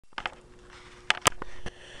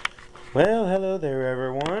Well, hello there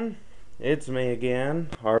everyone. It's me again,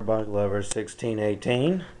 Hardbike Lover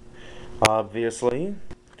 1618. Obviously.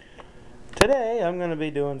 Today I'm going to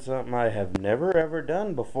be doing something I have never ever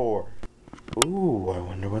done before. Ooh, I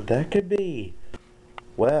wonder what that could be.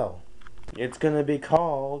 Well, it's going to be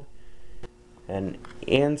called an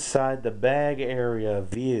inside the bag area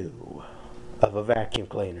view of a vacuum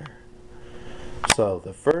cleaner. So,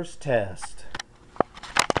 the first test.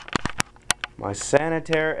 My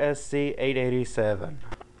Sanitaire sc887.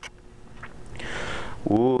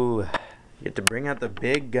 Ooh, get to bring out the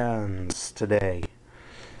big guns today.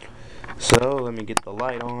 So let me get the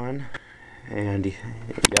light on and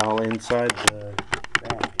y'all inside the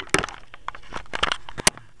bag.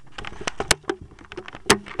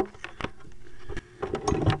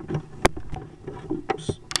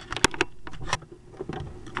 Oops.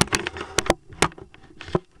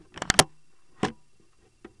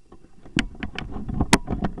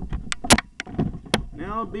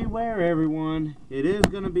 Now beware everyone, it is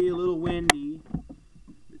going to be a little windy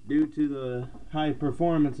due to the high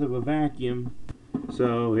performance of a vacuum.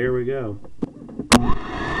 So here we go.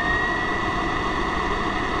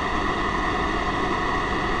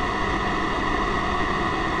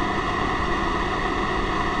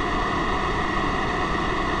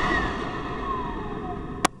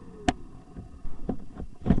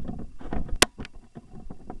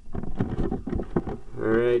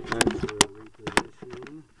 Alright, time for a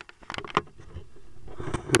reposition.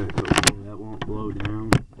 Hopefully that won't blow down.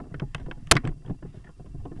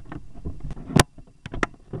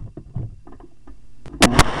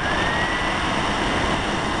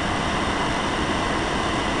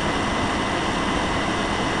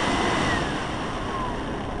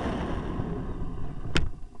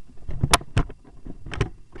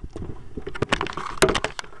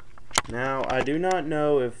 Now, I do not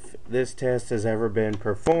know if this test has ever been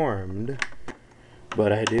performed,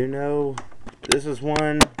 but I do know this is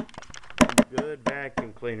one good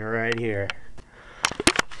vacuum cleaner right here.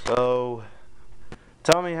 So,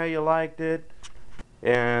 tell me how you liked it,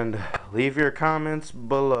 and leave your comments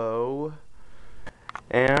below,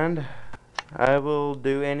 and I will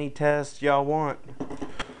do any test y'all want,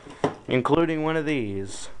 including one of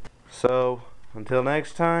these. So, until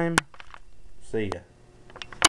next time, see ya.